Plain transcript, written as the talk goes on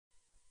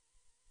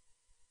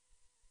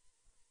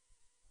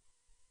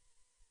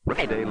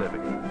everyday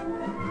living.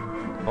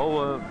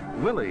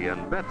 Willie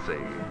and Betsy,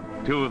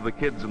 two of the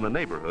kids in the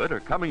neighborhood, are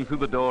coming through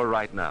the door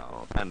right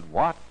now. And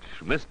watch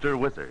Mr.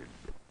 Wizard.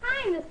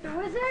 Hi, Mr.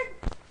 Wizard.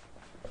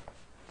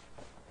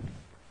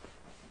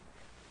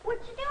 What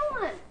you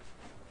doing?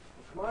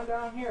 Come on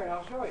down here and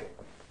I'll show you.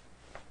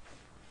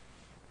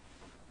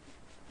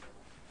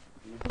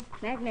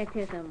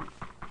 Magnetism.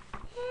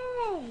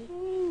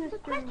 Hey, the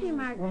question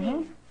mark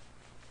thing.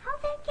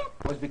 How'd that get?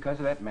 It was because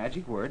of that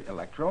magic word,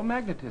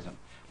 electromagnetism.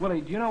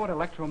 Willie, do you know what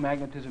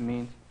electromagnetism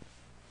means?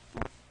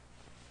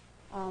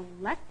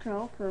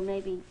 Electro for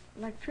maybe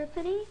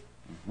electricity.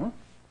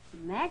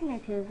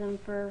 Magnetism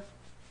for,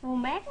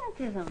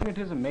 magnetism.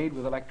 Magnetism made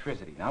with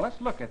electricity. Now let's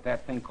look at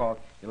that thing called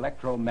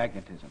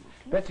electromagnetism.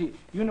 Okay. Betsy,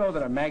 you know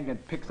that a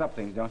magnet picks up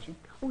things, don't you?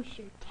 Oh,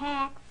 sure.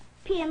 Tacks,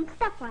 pins,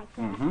 stuff like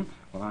that.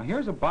 Well, now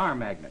here's a bar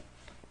magnet.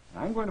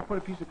 I'm going to put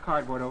a piece of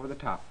cardboard over the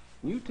top.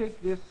 You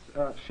take this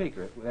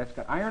shaker that's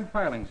got iron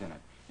filings in it,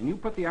 and you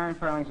put the iron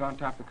filings on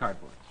top of the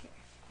cardboard.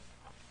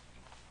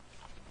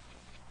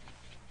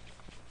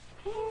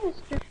 Hey,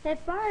 mister,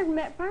 that bar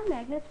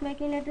magnet's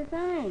making a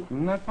design.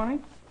 Isn't that funny?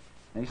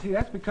 Now, you see,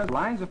 that's because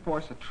lines of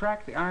force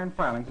attract the iron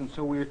filings, and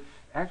so we're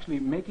actually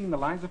making the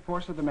lines of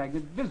force of the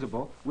magnet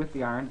visible with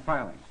the iron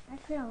filings.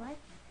 That's real life.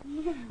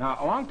 Now,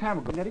 a long time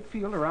ago, magnetic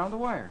field around the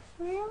wire.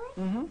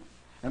 Really?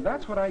 And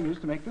that's what I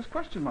used to make this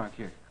question mark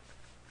here.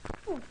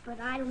 Oh,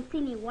 but I don't see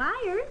any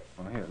wires.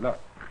 Well, here, look.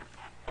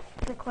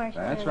 The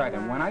question. That's right,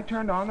 and when I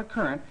turned on the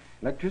current,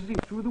 electricity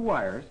through the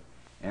wires,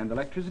 and the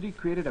electricity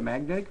created a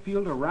magnetic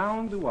field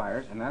around the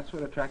wires, and that's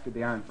what attracted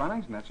the iron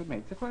filings, and that's what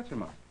made the question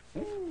mark.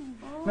 See?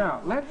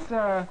 Now, let's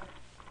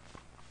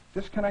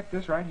disconnect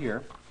this right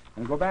here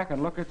and go back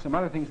and look at some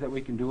other things that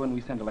we can do when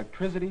we send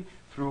electricity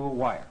through a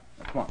wire.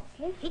 Now, come on.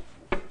 Okay.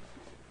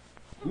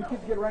 You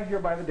kids get right here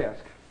by the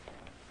desk.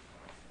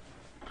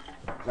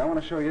 'Cause I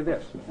want to show you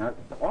this. Now,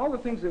 all the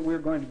things that we're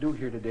going to do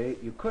here today,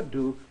 you could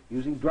do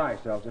using dry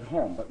cells at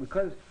home, but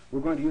because we're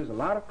going to use a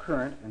lot of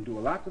current and do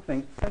lots of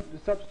things, we have to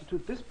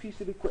substitute this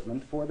piece of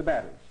equipment for the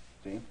batteries,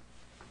 see?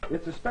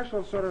 It's a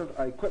special sort of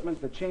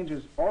equipment that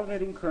changes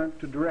alternating current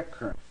to direct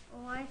current.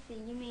 Oh, I see.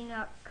 You mean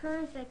a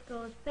current that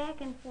goes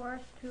back and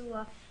forth to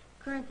a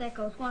current that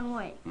goes one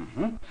way.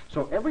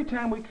 So every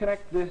time we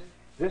connect this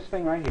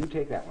thing right here, you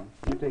take that one,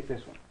 you take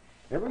this one.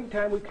 Every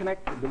time we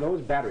connect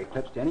those battery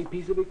clips to any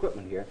piece of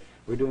equipment here,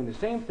 we're doing the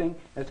same thing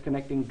as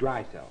connecting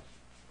dry cells.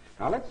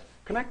 Now let's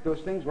connect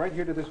those things right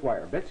here to this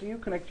wire. Betsy, you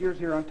connect yours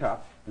here on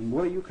top, and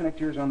Willie, you connect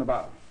yours on the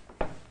bottom.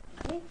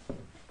 Okay.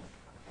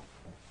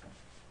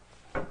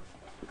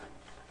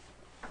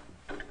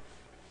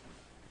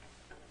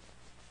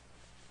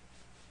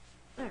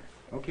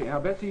 Okay, now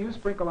Betsy, you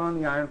sprinkle on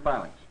the iron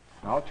filings.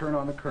 I'll turn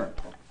on the current.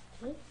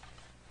 Okay.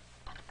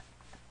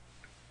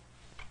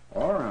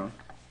 All around.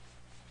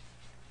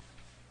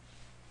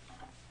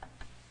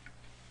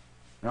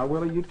 Now,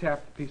 Willie, you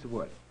tap the piece of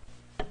wood.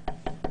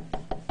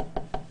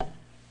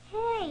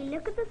 Hey,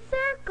 look at the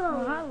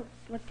circle. Oh,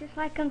 looks just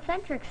like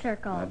concentric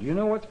circles. Now, do you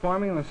know what's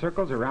forming in the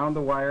circles around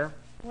the wire?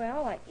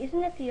 Well,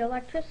 isn't it the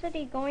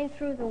electricity going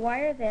through the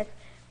wire that's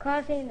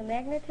causing the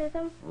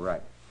magnetism?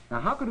 Right.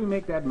 Now, how could we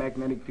make that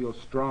magnetic field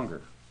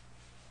stronger?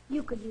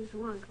 You could use a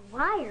longer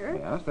wire.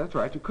 Yes, that's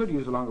right. You could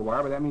use a longer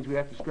wire, but that means we'd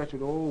have to stretch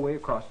it all the way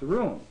across the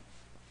room.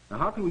 Now,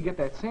 how can we get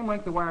that same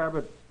length of wire,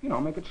 but,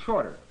 make it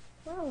shorter?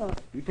 Well,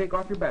 You take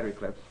off your battery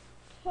clips.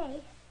 Okay.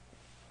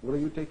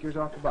 Willie, you take yours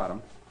off the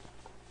bottom.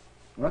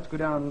 Let's go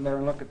down there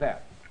and look at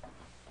that.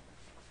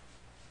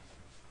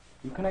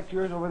 You connect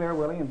yours over there,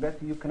 Willie, and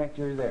Betsy, you connect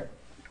yours there.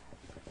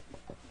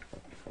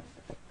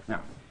 Now,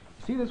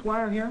 see this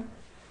wire here?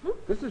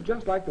 This is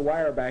just like the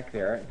wire back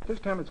there. This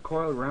time it's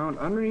coiled around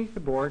underneath the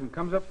board and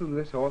comes up through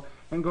this hole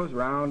and goes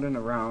round and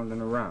around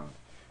and around.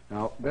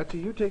 Now, Betsy,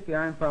 you take the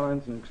iron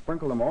filings and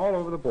sprinkle them all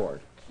over the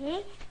board.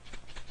 Okay.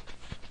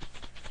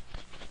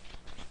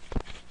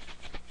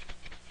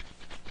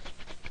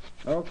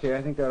 Okay,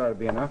 I think that ought to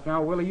be enough.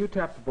 Now, Willie, you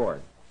tap the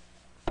board.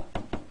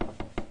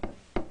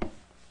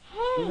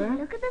 Hey, that?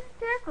 look at the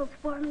circles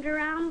formed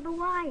around the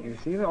wire. You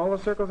see all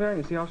the circles there,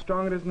 and you see how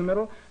strong it is in the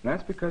middle? And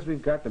that's because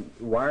we've got the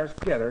wires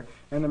together,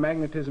 and the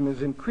magnetism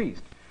is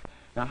increased.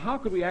 Now, how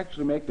could we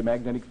actually make the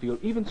magnetic field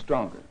even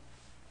stronger?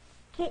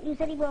 Can't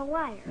use any more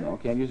wire. No,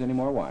 can't use any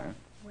more wire.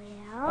 Well...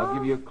 I'll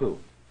give you a clue.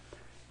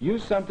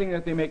 Use something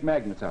that they make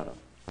magnets out of.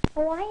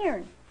 oh,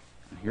 iron.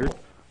 Here,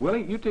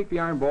 Willie, you take the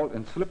iron bolt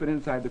and slip it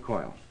inside the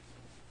coil.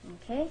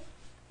 Okay.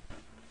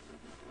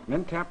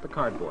 Then tap the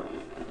cardboard.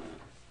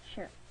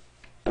 Sure.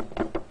 Hey,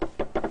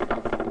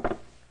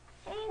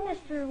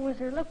 Mr.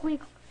 Wizard, look, we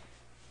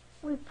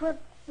put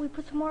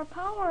some more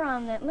power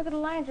on that. Look at the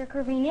lines are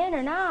curving in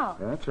or now.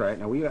 That's right.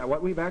 Now,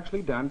 what we've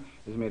actually done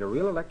is made a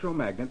real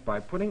electromagnet by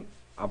putting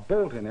a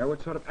bolt in there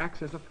which sort of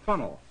acts as a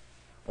funnel.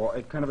 Or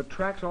it kind of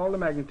attracts all the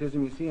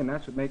magnetism you see, and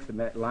that's what makes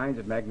the lines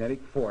of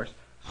magnetic force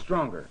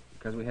stronger,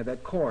 because we had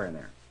that core in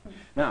there.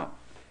 Now,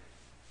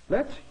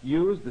 let's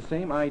use the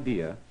same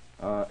idea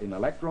in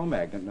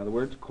electromagnet, in other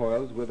words,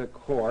 coils with a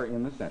core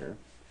in the center.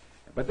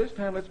 But this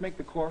time, let's make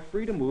the core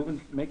free to move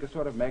and make a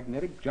sort of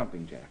magnetic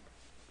jumping jack.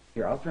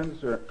 Here, I'll turn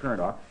the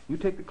current off. You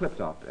take the clips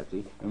off,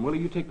 Betsy, and Willie,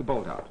 you take the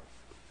bolt out.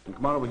 And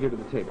come on over here to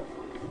the table.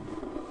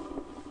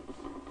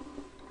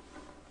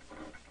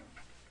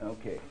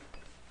 Okay.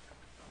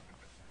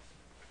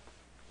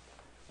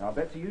 Now,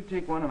 Betsy, you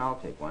take one and I'll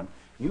take one.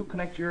 You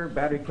connect your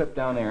battery clip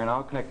down there, and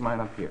I'll connect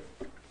mine up here.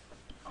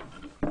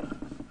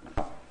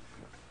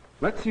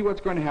 Let's see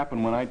what's going to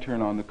happen when I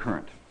turn on the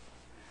current.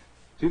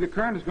 See, the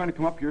current is going to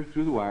come up here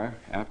through the wire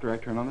after I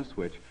turn on the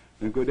switch,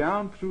 and go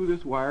down through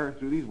this wire,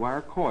 through these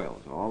wire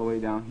coils, all the way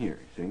down here,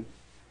 see?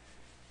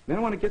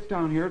 Then when it gets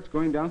down here, it's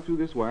going down through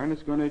this wire, and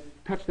it's going to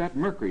touch that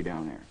mercury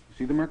down there.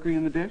 See the mercury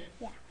in the dish?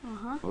 Yeah.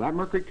 Well, that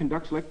mercury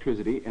conducts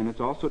electricity, and it's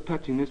also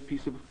touching this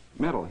piece of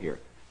metal here.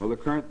 Well, the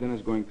current then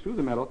is going through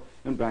the metal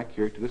and back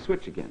here to the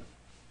switch again.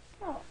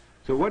 Oh.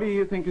 So what do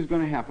you think is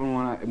going to happen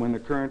when the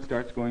current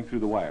starts going through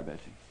the wire,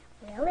 Betsy?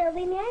 Well, there'll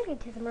be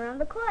magnetism around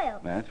the coil.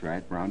 That's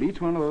right. Around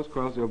each one of those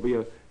coils, there'll be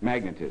a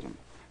magnetism.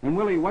 And,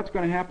 Willie, what's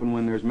going to happen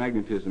when there's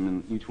magnetism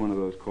in each one of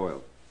those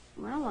coils?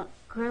 Well,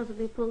 coils will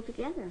be pulled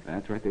together.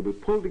 That's right. They'll be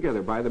pulled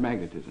together by the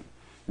magnetism.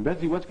 And,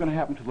 Betsy, what's going to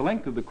happen to the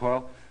length of the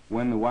coil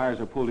when the wires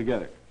are pulled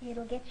together?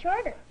 It'll get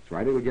shorter. That's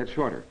right. It'll get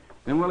shorter.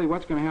 Then, Willie,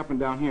 what's going to happen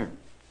down here?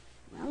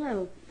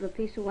 Well, the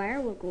piece of wire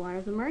will go out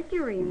of the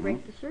mercury and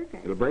break the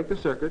circuit. It'll break the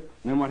circuit.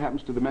 And then what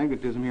happens to the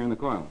magnetism here in the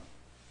coil?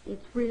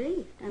 It's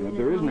released. If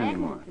there isn't any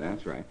more.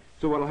 That's right.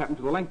 So what'll happen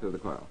to the length of the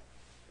coil?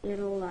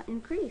 It'll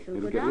increase.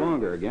 It'll go get down.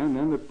 longer again. And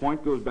then the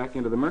point goes back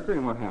into the mercury,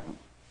 and what happens?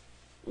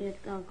 It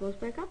goes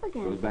back up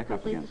again. Goes back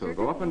up again. The So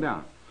it'll go up and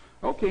down.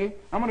 Okay,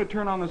 I'm going to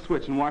turn on the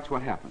switch and watch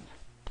what happens.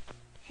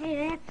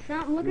 Hey, that's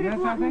something. Look Isn't at it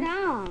that go up and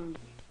something? down.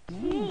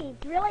 Gee,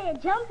 it's really a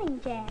jumping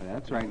jack.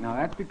 That's right. Now,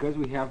 that's because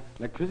we have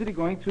electricity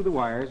going through the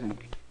wires and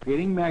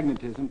creating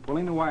magnetism,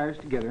 pulling the wires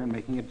together and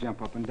making it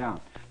jump up and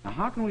down. Now,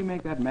 how can we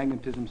make that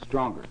magnetism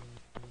stronger?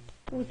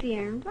 With the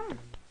iron bar.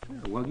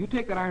 Well, you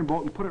take that iron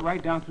bolt and put it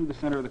right down through the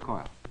center of the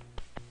coil.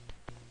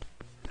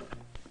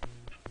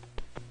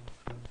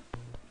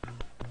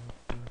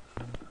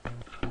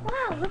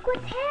 Wow, look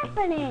what's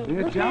happening. Did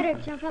it Look jump? at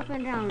it jump up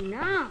and down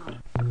now.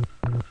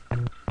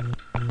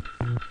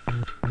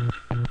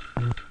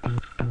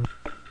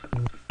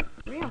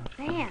 Real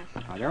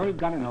fast. Now, there we've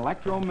got an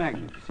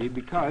electromagnet, you see,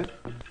 because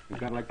we've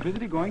got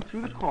electricity going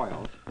through the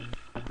coils,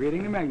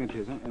 creating the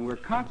magnetism, and we're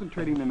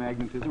concentrating the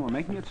magnetism. We're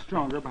making it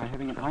stronger by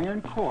having an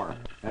iron core,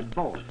 that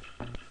bolt.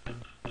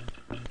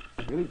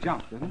 Really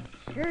jumps, doesn't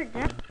it? Sure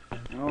does.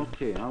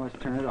 Okay, now let's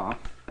turn it off.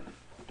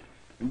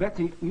 And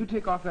Betsy, you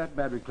take off that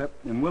battery clip,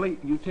 and Willie,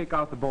 you take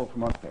out the bolt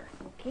from up there.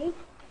 Okay.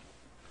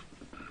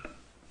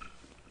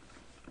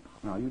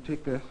 Now, you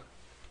take this.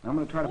 I'm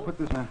going to try to put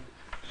this in a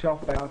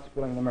shelf without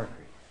spilling the mercury.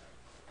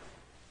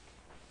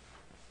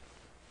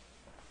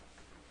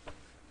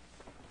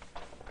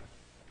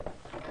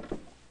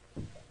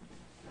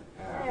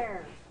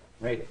 There.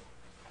 Right.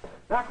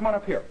 Now, come on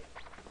up here.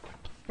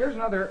 Here's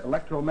another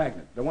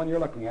electromagnet, the one you're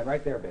looking at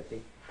right there,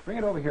 Betsy. Bring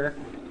it over here.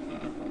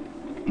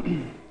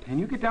 And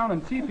you get down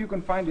and see if you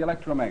can find the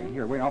electromagnet.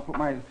 Here, wait, I'll put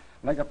my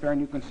leg up there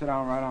and you can sit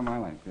down right on my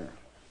leg there.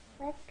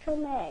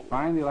 Electromagnet.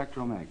 Find the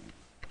electromagnet.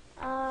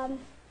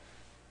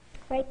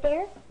 Right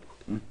there?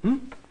 Mm-hmm.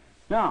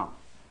 Now,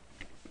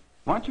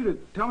 I want you to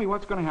tell me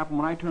what's going to happen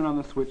when I turn on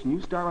the switch, and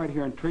you start right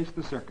here and trace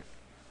the circuit.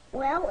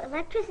 Well,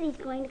 electricity is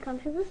going to come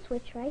to the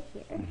switch right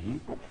here.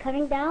 Mm-hmm. It's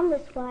coming down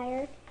this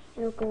wire.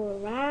 It'll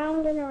go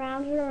around and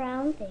around and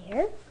around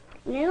there.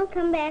 And then it'll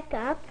come back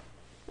up,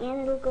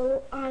 and it'll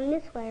go on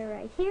this wire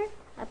right here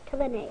up to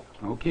the nail.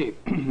 Okay.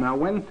 Now,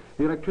 when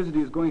the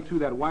electricity is going through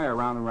that wire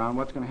around and around,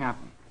 what's going to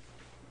happen?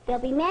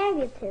 There'll be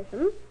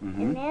magnetism,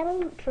 and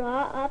that'll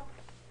draw up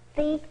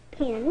the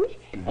hinge,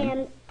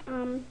 and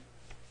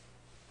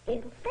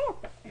it'll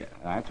stop it. Yeah,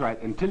 that's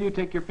right. Until you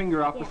take your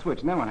finger off the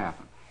switch, and then what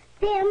happens?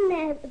 Then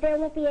there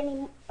won't be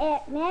any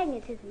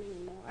magnetism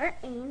anymore,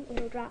 and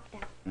it'll drop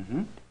down.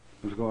 Mm-hmm.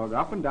 It'll go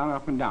up and down,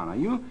 up and down. Now,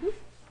 you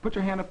put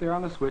your hand up there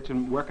on the switch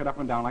and work it up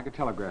and down like a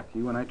telegraph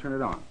key when I turn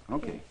it on.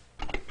 Okay.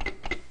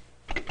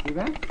 See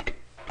that?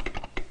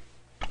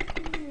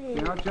 See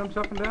how it jumps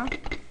up and down?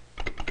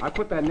 I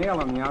put that nail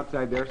on the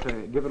outside there so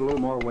give it a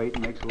little more weight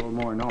and makes a little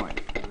more noise.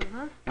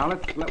 Now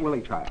let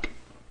Willie try it.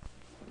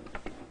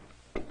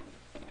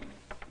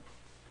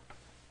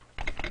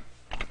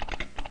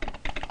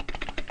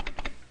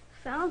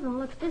 Sounds and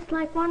looks just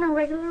like one in a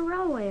regular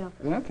railway office.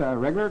 That's a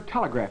regular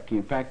telegraph key.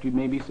 In fact, you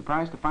may be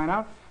surprised to find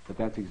out that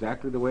that's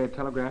exactly the way a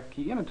telegraph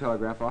key in a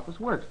telegraph office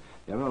works.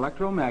 You have an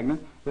electromagnet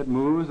that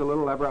moves a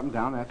little lever up and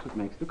down. That's what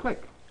makes the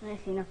click. I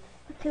see. Now,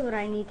 let's see what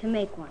I need to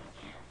make one.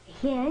 A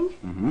hinge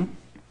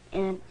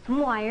and some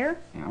wire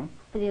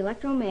for the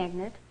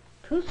electromagnet,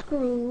 2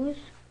 screws,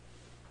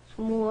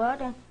 some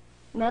wood, a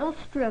metal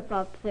strip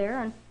up there,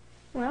 and,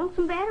 well,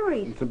 some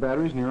batteries. And some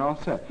batteries, and you're all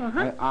set.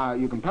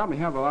 You can probably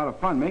have a lot of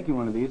fun making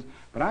one of these,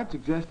 but I'd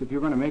suggest if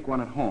you're going to make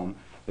one at home,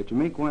 that you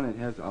make one that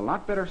has a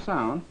lot better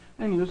sound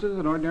and uses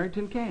an ordinary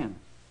tin can.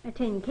 A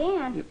tin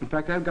can? In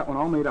fact, I've got one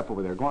all made up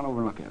over there. Go on over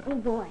and look at it. Oh,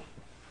 boy.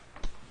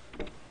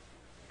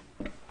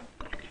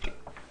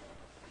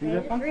 See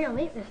this one? It's real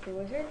neat, Mr.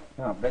 Wizard.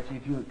 Now, Betsy,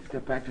 if you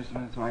step back just a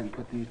minute so I can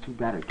put these two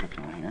battery clips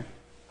on here.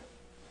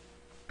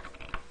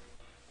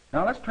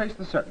 Now, let's trace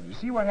the circuit. You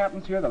see what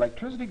happens here? The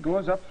electricity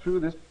goes up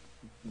through this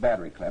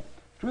battery clip,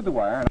 through the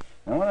wire,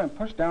 and when I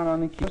push down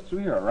on the key, it goes through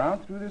here,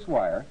 around through this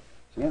wire,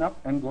 see, and up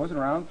and goes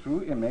around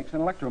through, it makes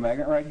an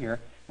electromagnet right here,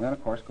 and then,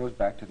 of course, goes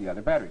back to the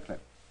other battery clip.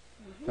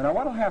 So now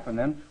what will happen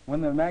then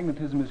when the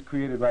magnetism is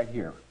created right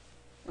here?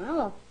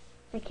 Well,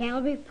 the can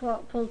will be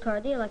pulled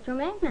toward the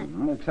electromagnet.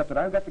 Except that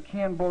I've got the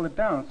can bolted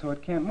down so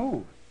it can't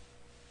move.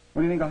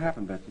 What do you think will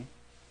happen, Betsy?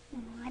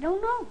 I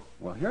don't know.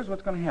 Well, here's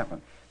what's going to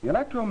happen. The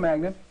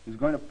electromagnet is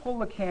going to pull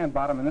the can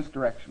bottom in this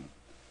direction.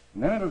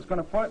 And then it's going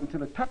to pull it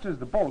until it touches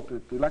the bolt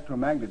that the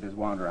electromagnet is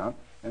wound around.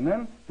 And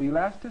then the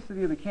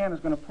elasticity of the can is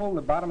going to pull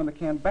the bottom of the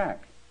can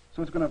back.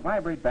 So it's going to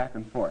vibrate back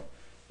and forth.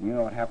 You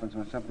know what happens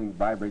when something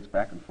vibrates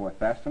back and forth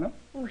fast enough?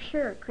 Oh,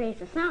 sure, it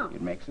creates a sound.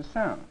 It makes a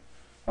sound.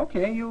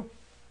 Okay, you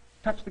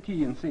touch the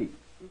key and see.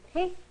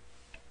 Okay.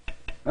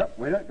 Oh,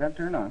 wait, got to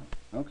turn on.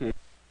 Okay.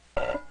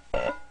 That's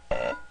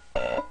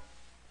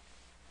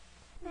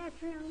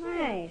real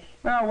nice.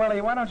 Now,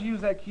 Willie, why don't you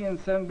use that key and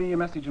send me a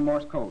message in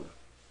Morse code?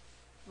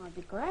 Well, I'd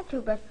be glad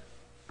to, but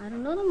I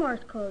don't know the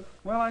Morse code.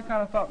 Well, I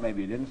kind of thought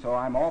maybe you didn't, so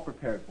I'm all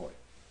prepared for it.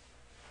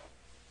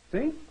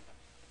 See?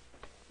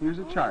 Here's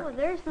a chart. Oh,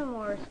 there's the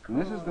Morse code. And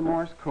this is the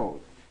Morse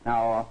code.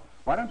 Now,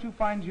 why don't you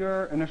find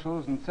your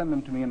initials and send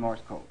them to me in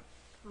Morse code?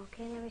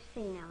 Okay, let me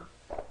see now.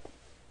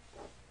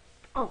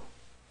 Oh.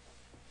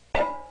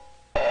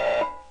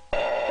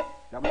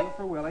 W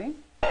for Willie.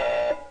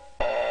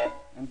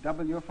 And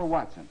W for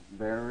Watson.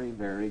 Very,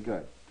 very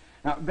good.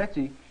 Now,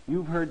 Betsy,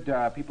 you've heard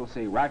people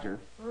say Roger.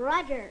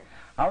 Roger.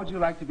 How would you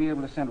like to be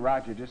able to send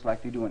Roger just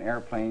like they do in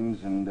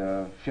airplanes and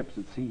ships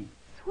at sea?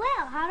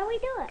 Swell. How do we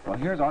do it? Well,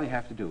 here's all you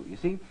have to do. You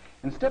see,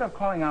 instead of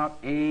calling out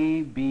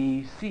A,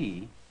 B,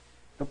 C,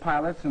 the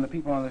pilots and the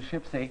people on the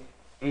ship say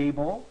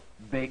Abel,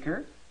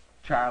 Baker,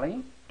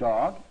 Charlie,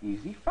 Dog,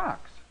 Easy,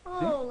 Fox.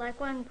 Oh, like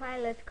one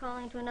pilot's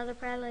calling to another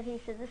pilot, he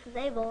says, this is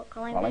Abel,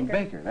 calling Calling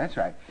Baker. Baker, that's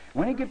right.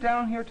 When you get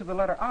down here to the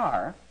letter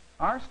R,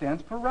 R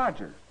stands for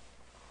Roger.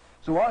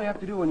 So all you have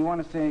to do when you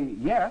want to say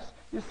yes,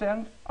 you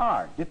send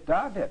R. Dit,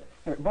 da, dit.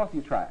 Here, both of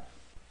you try it.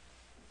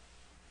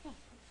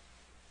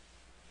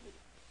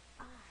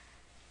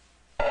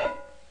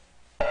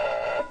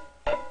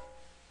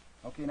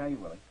 Okay, now you,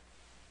 Willie.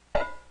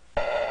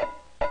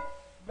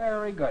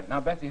 Very good. Now,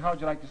 Betsy, how would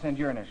you like to send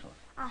your initials?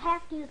 I'll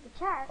have to use the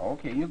chart.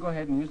 Okay, you go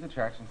ahead and use the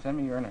charts and send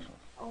me your initials.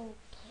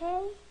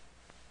 Okay.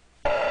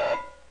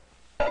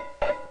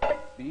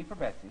 B for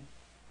Betsy.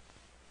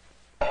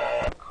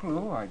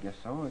 Clue, I guess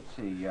so. Let's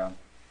see.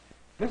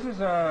 This is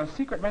a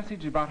secret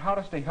message about how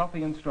to stay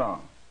healthy and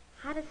strong.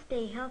 How to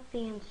stay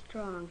healthy and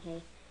strong,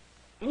 hey?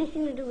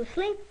 Anything to do with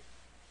sleep?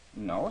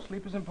 No,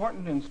 sleep is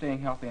important in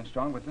staying healthy and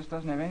strong, but this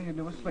doesn't have anything to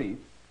do with sleep.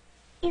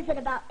 Is it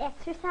about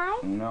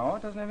exercise? No,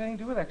 it doesn't have anything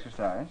to do with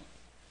exercise.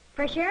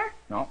 For sure?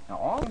 No. Now,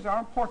 all things are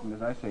important,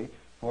 as I say,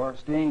 for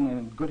staying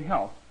in good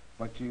health,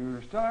 but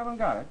you still haven't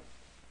got it.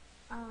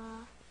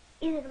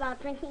 Is it about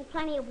drinking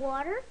plenty of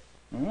water?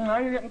 Now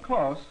you're getting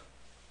close.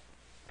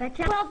 That's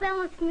 12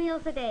 balanced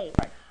meals a day.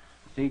 Right.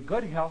 See,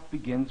 good health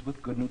begins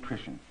with good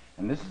nutrition,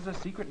 and this is a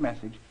secret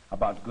message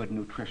about good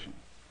nutrition.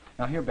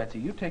 Now, here, Betsy,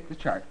 you take the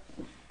chart,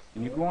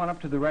 and you go on up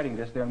to the writing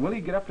desk there, and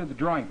Willie, get up to the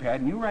drawing pad,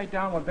 and you write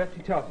down what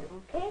Betsy tells you.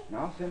 Okay.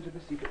 Now I'll send you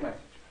the secret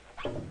message.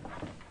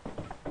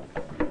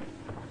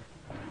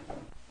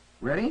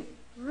 Ready?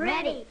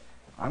 Ready.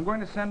 I'm going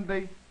to send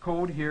the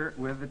code here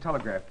with the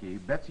telegraph key.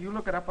 Betsy, you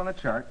look it up on the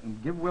chart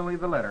and give Willie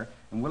the letter.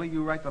 And Willie,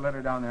 you write the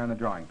letter down there on the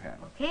drawing pad.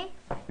 Okay.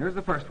 Here's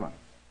the first one.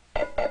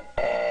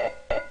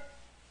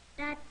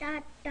 Dot,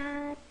 dot,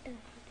 dot.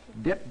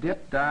 Dit,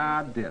 dit,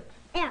 da, dit.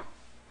 F.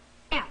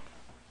 F.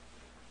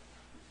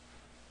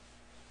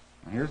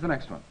 And here's the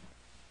next one.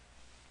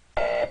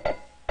 Da,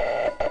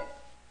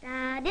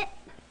 dit.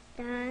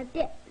 Da,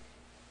 dit.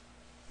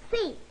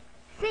 C.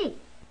 C.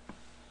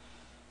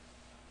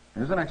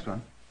 Here's the next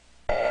one.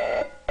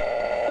 Da,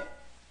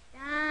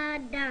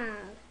 da.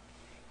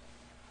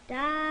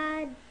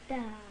 Da,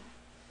 da.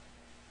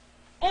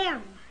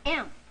 M.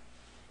 M.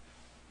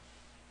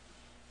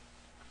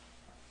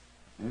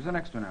 Here's the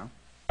next one now.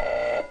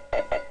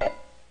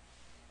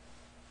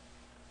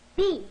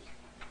 B.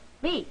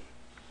 B.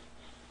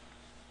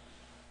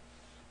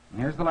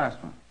 And here's the last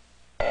one.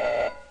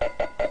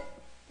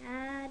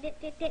 Dit,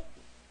 dit, dit.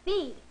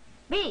 B.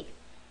 B.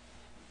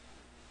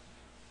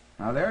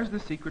 Now there's the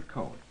secret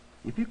code.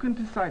 If you can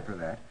decipher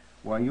that,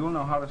 why, you'll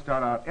know how to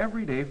start out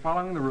every day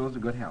following the rules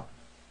of good health.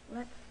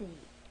 Let's see.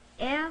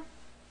 F,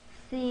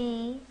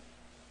 C,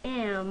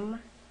 M,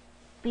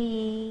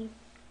 B,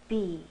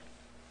 B.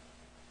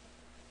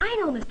 I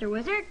know, Mr.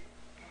 Wizard.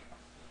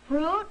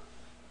 Fruit,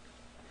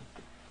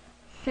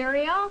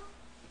 cereal,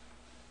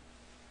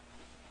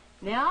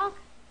 milk,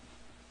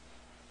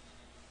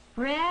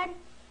 bread,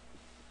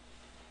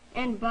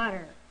 and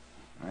butter.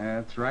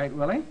 That's right,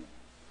 Willie.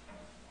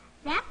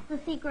 That's the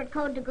secret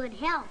code to good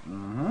health.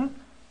 Mm-hmm.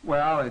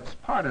 Well, it's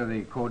part of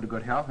the code to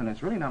good health, and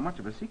it's really not much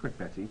of a secret,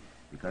 Betsy.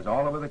 Because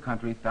all over the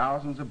country,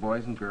 thousands of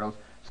boys and girls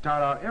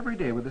start out every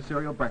day with a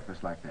cereal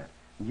breakfast like that.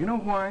 And you know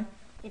why?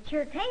 It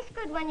sure tastes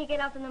good when you get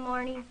up in the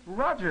morning.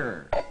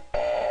 Roger!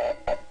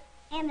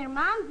 And their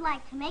moms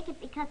like to make it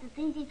because it's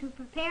easy to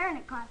prepare and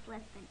it costs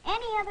less than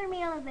any other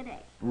meal of the day.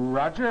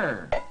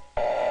 Roger!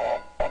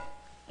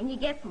 And you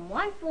get from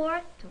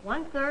 1/4 to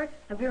 1/3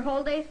 of your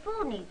whole day's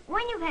food needs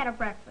when you've had a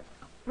breakfast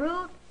of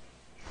fruit,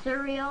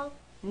 cereal,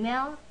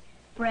 milk,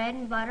 bread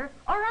and butter,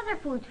 or other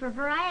foods for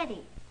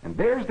variety. And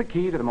there's the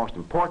key to the most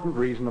important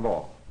reason of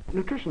all.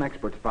 Nutrition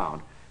experts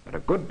found that a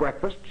good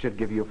breakfast should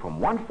give you from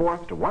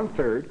 1/4 to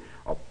 1/3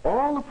 of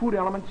all the food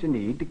elements you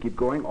need to keep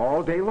going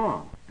all day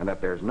long, and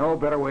that there's no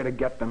better way to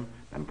get them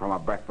than from a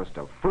breakfast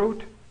of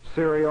fruit,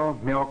 cereal,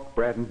 milk,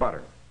 bread, and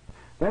butter.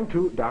 Then,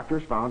 too,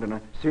 doctors found in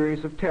a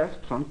series of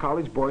tests on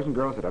college boys and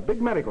girls at a big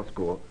medical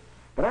school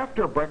that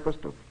after a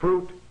breakfast of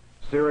fruit,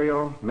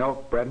 cereal,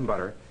 milk, bread, and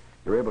butter,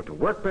 you're able to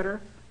work better,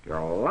 you're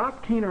a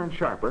lot keener and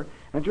sharper,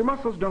 and your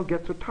muscles don't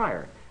get so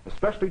tired,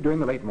 especially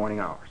during the late morning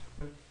hours.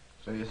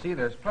 So you see,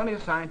 there's plenty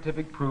of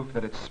scientific proof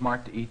that it's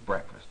smart to eat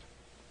breakfast.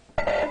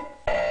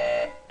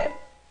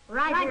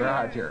 Roger.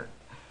 Roger.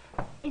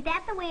 Is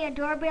that the way a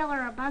doorbell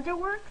or a buzzer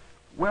works?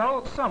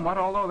 Well, somewhat,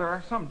 although there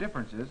are some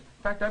differences.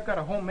 In fact, I've got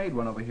a homemade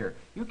one over here.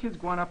 You kids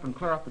go on up and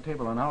clear off the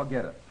table, and I'll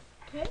get it.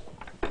 Okay.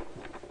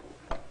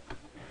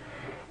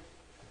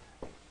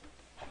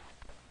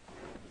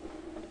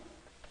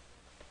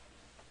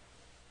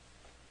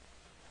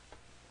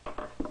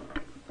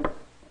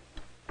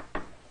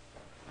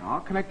 Now,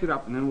 I'll connect it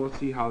up, and then we'll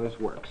see how this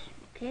works.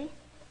 Okay.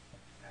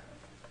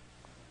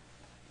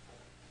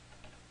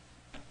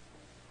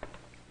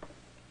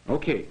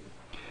 Okay.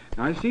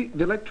 Now, you see,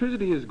 the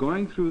electricity is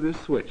going through this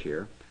switch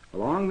here,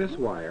 along this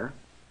wire,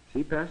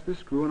 see, past this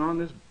screw and on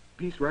this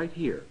piece right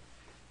here.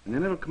 And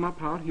then it'll come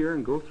up out here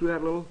and go through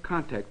that little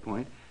contact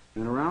point,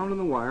 and around on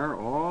the wire,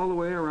 all the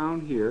way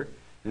around here,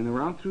 and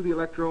around through the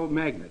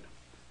electromagnet,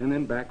 and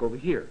then back over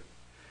here.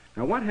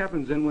 Now, what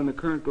happens then when the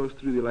current goes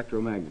through the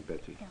electromagnet,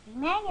 Betsy? There'll be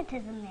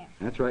magnetism there.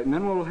 That's right. And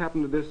then what will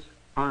happen to this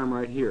arm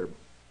right here,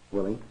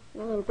 Willie?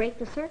 Well, it'll break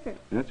the circuit.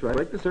 That's right.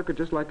 Break the circuit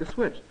just like a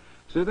switch.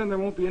 So then there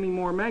won't be any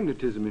more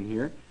magnetism in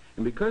here.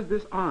 And because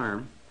this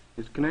arm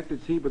is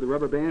connected, see, with the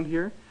rubber band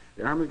here,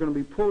 the arm is going to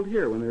be pulled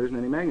here when there isn't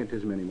any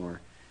magnetism anymore.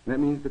 And that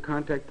means the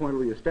contact point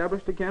will be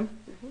established again,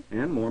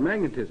 and more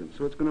magnetism.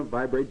 So it's going to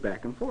vibrate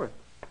back and forth.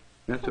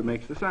 That's what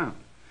makes the sound.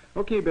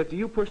 Okay, Betsy,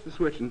 you push the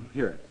switch and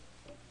hear it.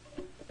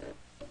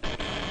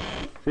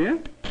 See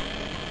it?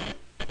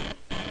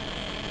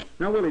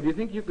 Now, Willie, do you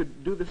think you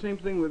could do the same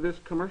thing with this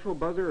commercial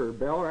buzzer or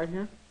bell right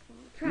here?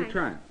 Try. You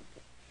try it.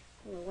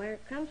 The wire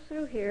comes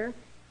through here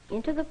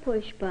into the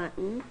push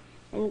button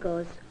and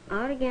goes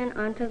out again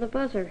onto the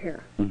buzzer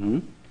here. Mm-hmm.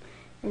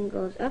 And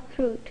goes up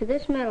through to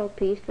this metal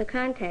piece, the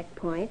contact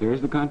point. There's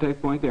the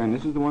contact point there, and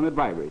this is the one that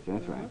vibrates.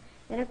 That's right.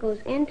 Then it goes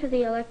into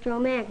the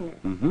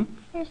electromagnet. Mm-hmm.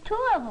 There's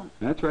two of them.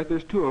 That's right.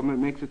 There's two of them. It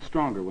makes it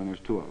stronger when there's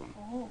two of them.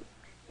 Oh.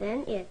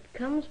 Then it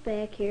comes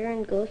back here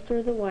and goes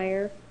through the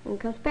wire and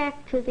comes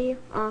back to the To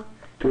the-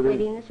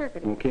 completing the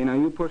circuit. Okay, now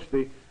you push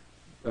the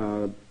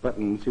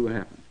button and see what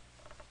happens.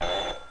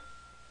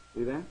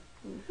 See that?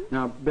 Mm-hmm.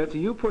 Now, Betsy,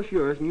 you push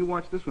yours and you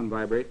watch this one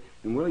vibrate,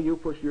 and Willie, you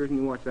push yours and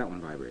you watch that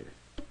one vibrate.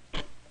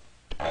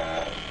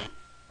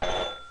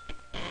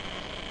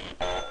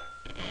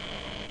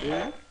 See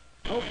that?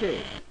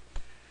 Okay.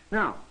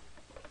 Now,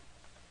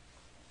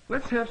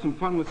 let's have some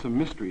fun with some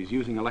mysteries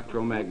using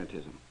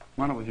electromagnetism. Come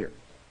on over here.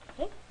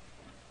 Okay.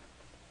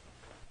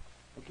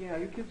 Okay, now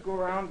you kids go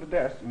around the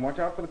desk and watch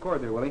out for the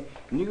cord there, Willie.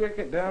 And you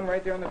get down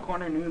right there in the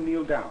corner and you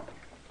kneel down.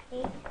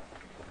 Okay.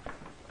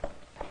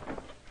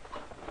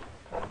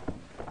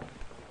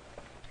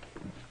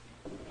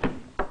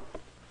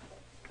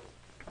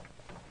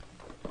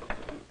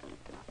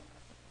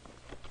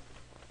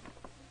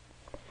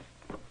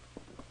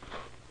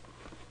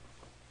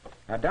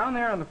 Now down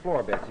there on the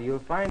floor, Betsy, you'll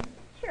find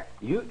Sure.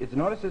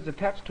 notice it's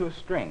attached to a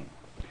string.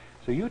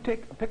 So you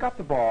pick up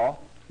the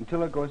ball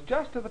until it goes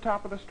just to the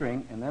top of the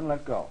string and then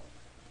let go.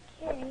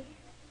 Okay.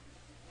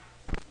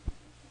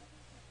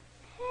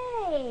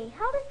 Hey,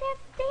 how does that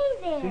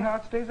stay there? See how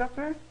it stays up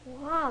there?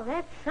 Wow,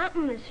 that's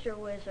something, Mr.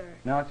 Wizard.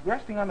 Now it's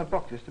resting on the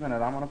book. Just a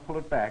minute, I'm going to pull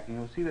it back and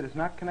you'll see that it's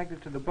not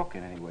connected to the book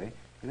in any way.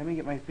 Let me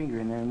get my finger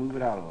in there and move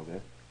it out a little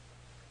bit.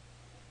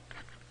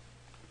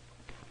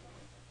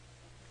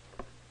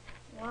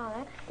 Wow,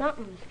 that's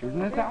something, Mr. Isn't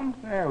it Wizard.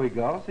 something? There we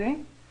go,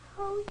 see?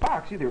 Oh,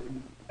 Box, either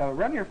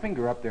run your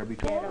finger up there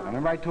between. Yeah.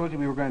 Remember I told you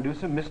we were going to do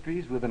some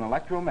mysteries with an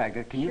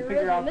electromagnet. Can you Sure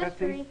figure is a out,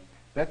 mystery. Betsy?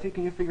 Betsy,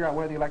 can you figure out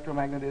where the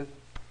electromagnet is?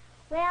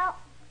 well,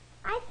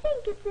 I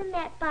think it's in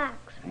that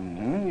box.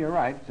 Mm-hmm, you're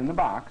right. It's in the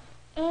box.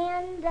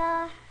 And,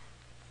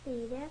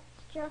 see, that's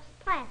just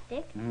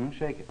plastic. Mm-hmm,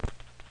 shake it.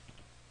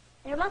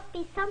 There must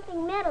be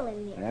something metal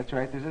in there. That's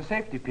right. There's a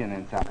safety pin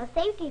inside. A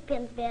safety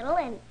pin's metal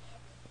and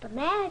the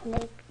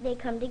magnet, they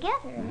come together.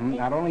 Mm-hmm.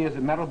 Not only is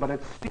it metal, but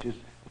it's stitches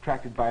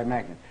attracted by a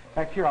magnet. In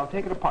fact, here, I'll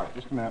take it apart.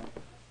 Just a minute.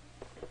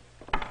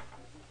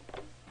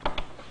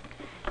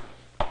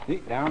 See,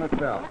 down it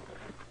fell.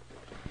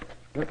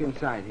 Look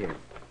inside here.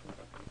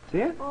 See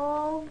it?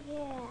 Oh,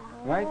 yeah.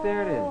 Right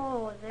there it is.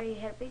 Oh, there you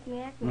had a big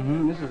magnet.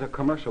 Mm-hmm. This is a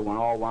commercial one,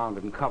 all wound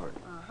and covered.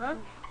 Uh-huh.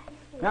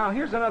 Now,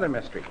 here's another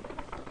mystery.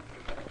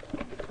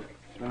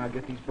 So I'll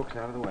get these books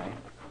out of the way.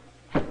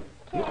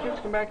 You kids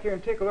come back here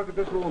and take a look at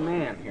this little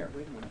man here.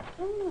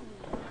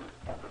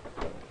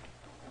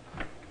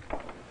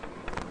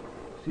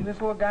 See this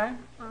little guy?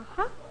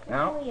 Uh-huh.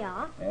 Now, Oh,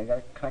 yeah. you got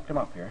to connect him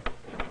up here.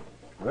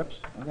 Whoops.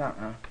 Look out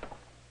now.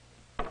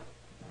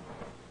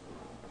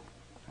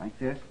 Like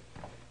this.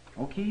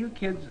 Okay, you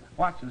kids,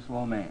 watch this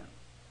little man.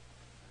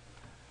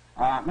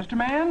 Mr.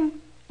 Man,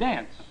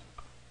 dance.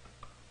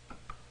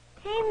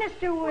 Hey,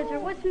 Mr.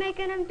 Wizard, what's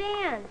making him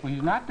dance? Well,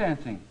 he's not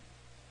dancing.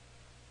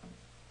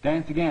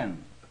 Dance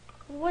again.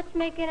 What's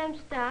making him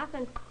stop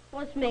and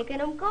what's making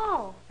him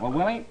go? Well,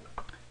 Willie,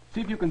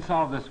 see if you can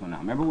solve this one now.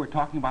 Remember, we're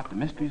talking about the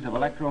mysteries of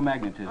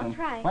electromagnetism. I'll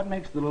try. What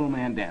makes the little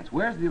man dance?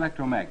 Where's the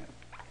electromagnet?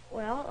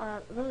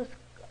 Well,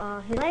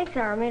 his legs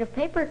are made of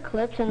paper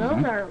clips, and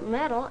those are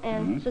metal,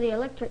 and so the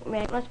electric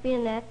magnet must be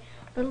in that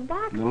little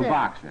box Little there.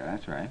 box there,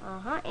 that's right.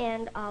 Uh-huh,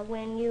 and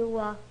when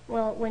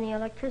the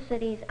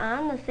electricity's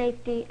on, the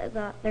safety,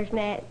 there's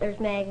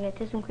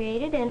magnetism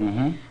created,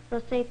 and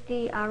the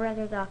safety,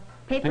 the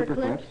paper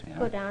clips yeah.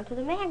 go down to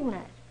the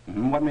magnet.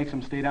 What makes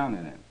them stay down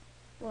there then?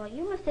 Well,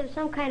 you must have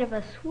some kind of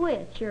a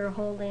switch you're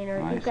holding,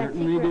 or I you've got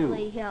certainly do.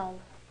 secretly held.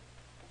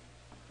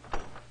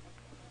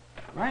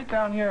 Right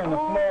down here on the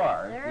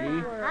floor, there see?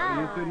 you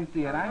were. You couldn't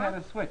see it. I had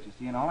a switch, you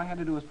see, and all I had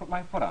to do was put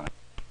my foot on it.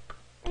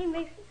 And he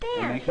makes it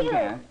To dance. make them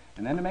dance.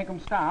 And then to make them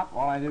stop,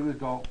 all I did was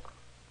go.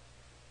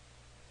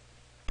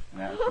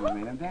 And that's what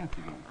made them dance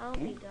again. I'll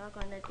be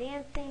doggone a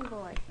dancing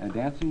boy. A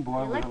dancing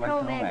boy with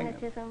electromagnet.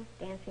 Electromagnetism,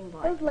 dancing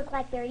boy. Those look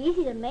like they're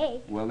easy to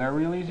make. Well, they're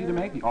real easy to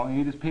make. All you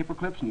need is paper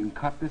clips, and you can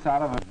cut this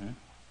out of it.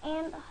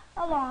 And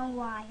a long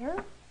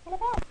wire and a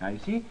belt. Now, you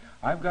see,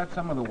 I've got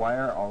some of the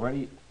wire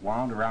already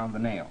wound around the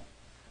nail.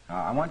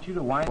 Now, I want you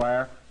to wind the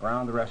wire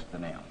around the rest of the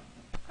nail.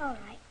 All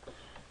right.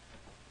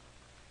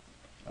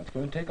 It's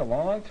going to take a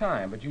long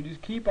time, but you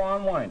just keep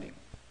on winding.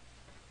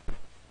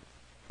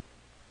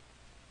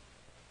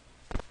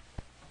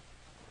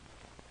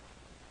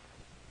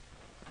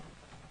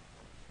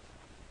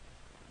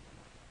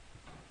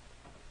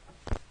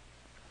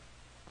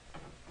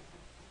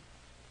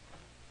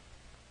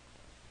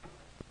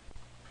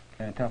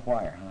 Kind of tough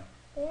wire, huh?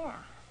 Yeah.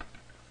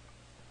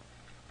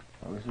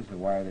 Well, this is the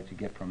wire that you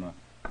get from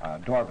a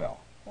doorbell.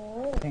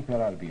 Oh. I think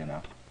that ought to be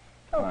enough.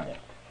 Okay.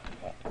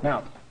 Fine.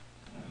 Now,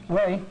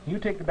 Ray, you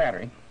take the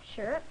battery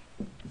Sure.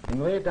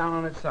 and lay it down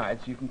on its side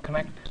so you can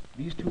connect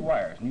these two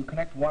wires. And you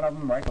connect one of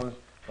them right to those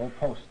old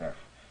posts there.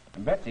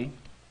 And Betsy,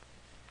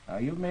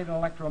 you've made an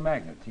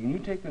electromagnet. So you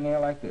take the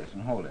nail like this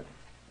and hold it.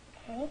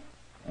 Okay.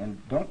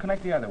 And don't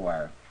connect the other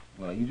wire.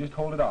 Well, you just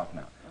hold it off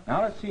now.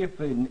 Now let's see if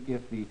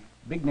the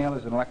big nail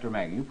is an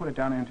electromagnet. You put it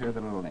down into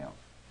the little nails.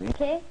 See?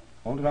 Okay.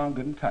 Hold it on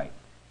good and tight.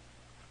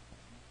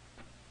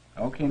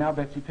 Okay, now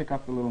Betsy, pick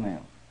up the little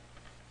nail.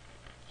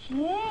 Gee,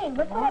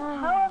 look what a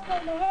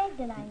powerful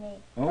magnet I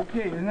made.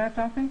 Okay, isn't that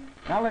something?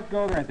 Now let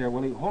go right there,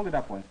 Willie. Hold it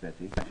up once,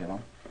 Betsy. You know.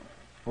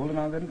 Hold it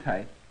on good and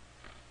tight.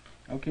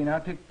 Okay, now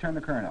turn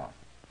the current off.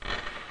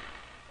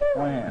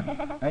 Wham.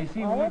 Now you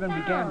see, we even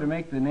began to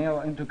make the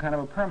nail into kind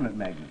of a permanent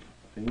magnet.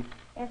 See?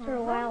 After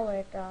a while,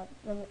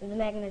 the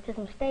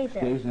magnetism stays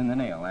there. Stays in the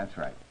nail, that's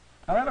right.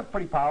 Now that looks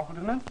pretty powerful,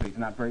 doesn't it? It's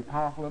not very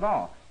powerful at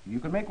all. You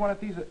can make one of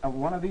these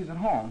at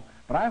home,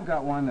 but I've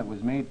got one that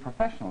was made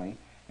professionally,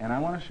 and I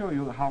want to show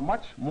you how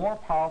much more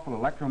powerful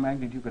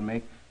electromagnet you can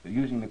make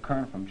using the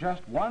current from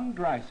just one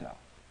dry cell.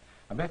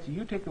 Now, Betsy,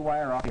 you take the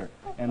wire off here,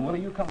 and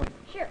Willie, you come with me.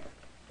 Sure.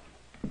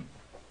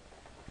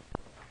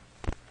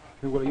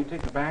 Here, Willie, you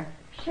take the back.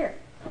 Sure.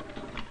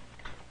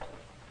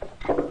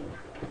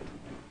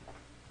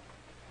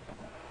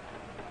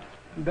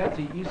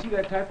 Betsy, you see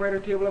that typewriter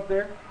table up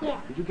there? Yeah.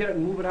 Did you get it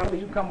and move it out?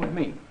 You come with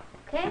me.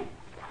 Okay.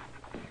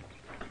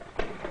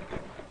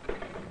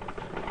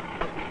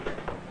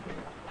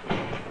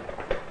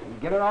 You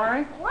get it all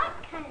right? What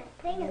kind of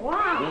thing is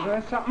Wow. Isn't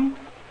that something?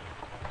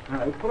 All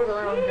right, put it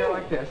around here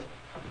like this.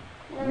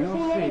 Never You'll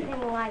seen see.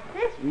 anything like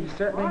this. You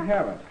certainly before.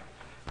 haven't.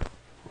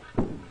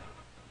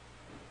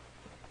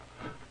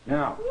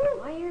 Now,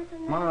 Wires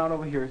and come on out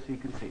over here so you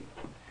can see.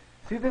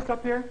 See this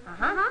up here?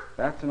 Uh-huh.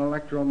 That's an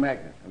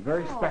electromagnet, a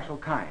very special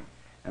kind.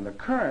 And the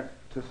current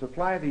to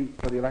supply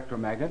for the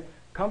electromagnet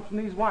comes from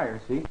these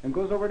wires, see, and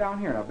goes over down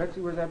here. Now,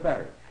 Betsy, where's that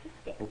battery?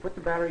 We'll put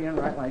the battery in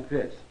right like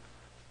this.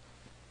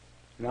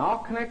 Now, I'll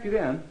connect it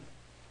in,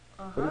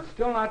 but it's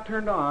still not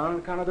turned on on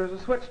account of there's a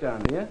switch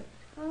down here.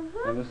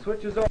 And the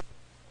switch is open.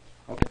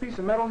 Okay, piece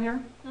of metal here?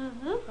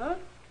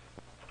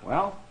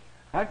 Well,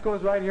 that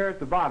goes right here at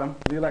the bottom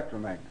of the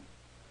electromagnet.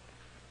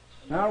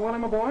 Now, Willie,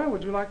 my boy,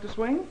 would you like to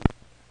swing?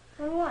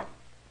 On what?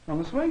 On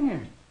the swing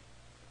here.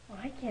 Well,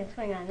 I can't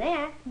swing on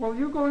that. Well,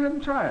 you go ahead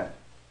and try it.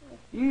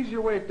 Ease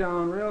your weight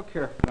down real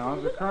carefully. Now,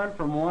 there's a current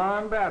from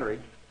one battery.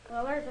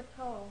 Well, there's a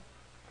total.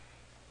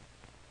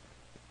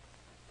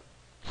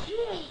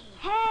 Gee,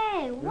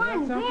 hey, Isn't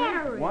one that something?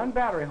 battery. One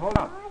battery. Hold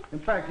on. In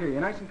fact, here, you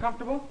nice and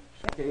comfortable?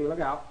 Okay, look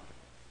out.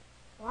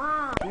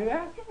 Wow. See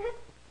that?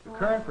 The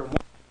current from one...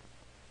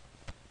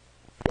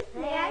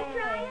 May I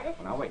try it?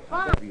 Well, now wait,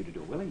 I'll wait for you to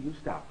do it. Willie, you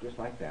stop, just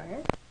like that.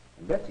 And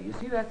Betsy, you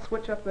see that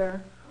switch up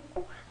there?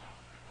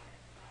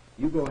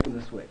 You go in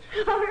the switch.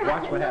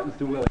 Watch what happens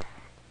to Willie.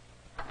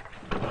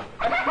 Hey,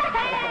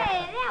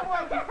 that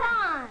was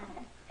fun.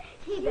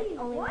 Gee, but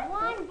only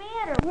one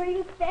better. Were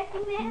you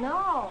expecting that?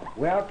 No.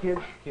 Well,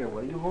 kids, here,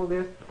 Willie, you hold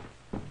this.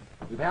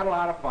 We've had a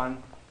lot of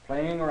fun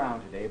playing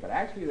around today, but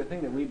actually the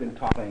thing that we've been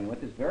playing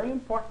with is very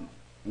important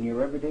in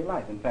your everyday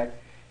life. In fact,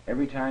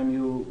 every time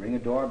you ring a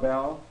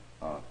doorbell,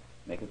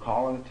 make a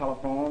call on the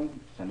telephone,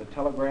 send a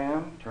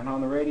telegram, turn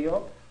on the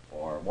radio,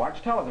 or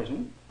watch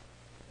television,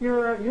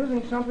 you're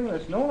using something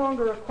that's no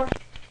longer a question.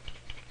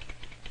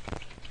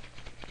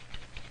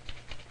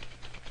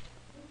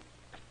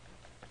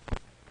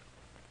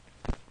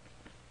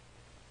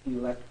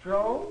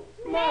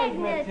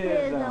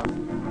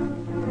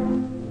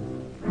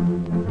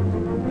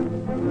 Electromagnetism.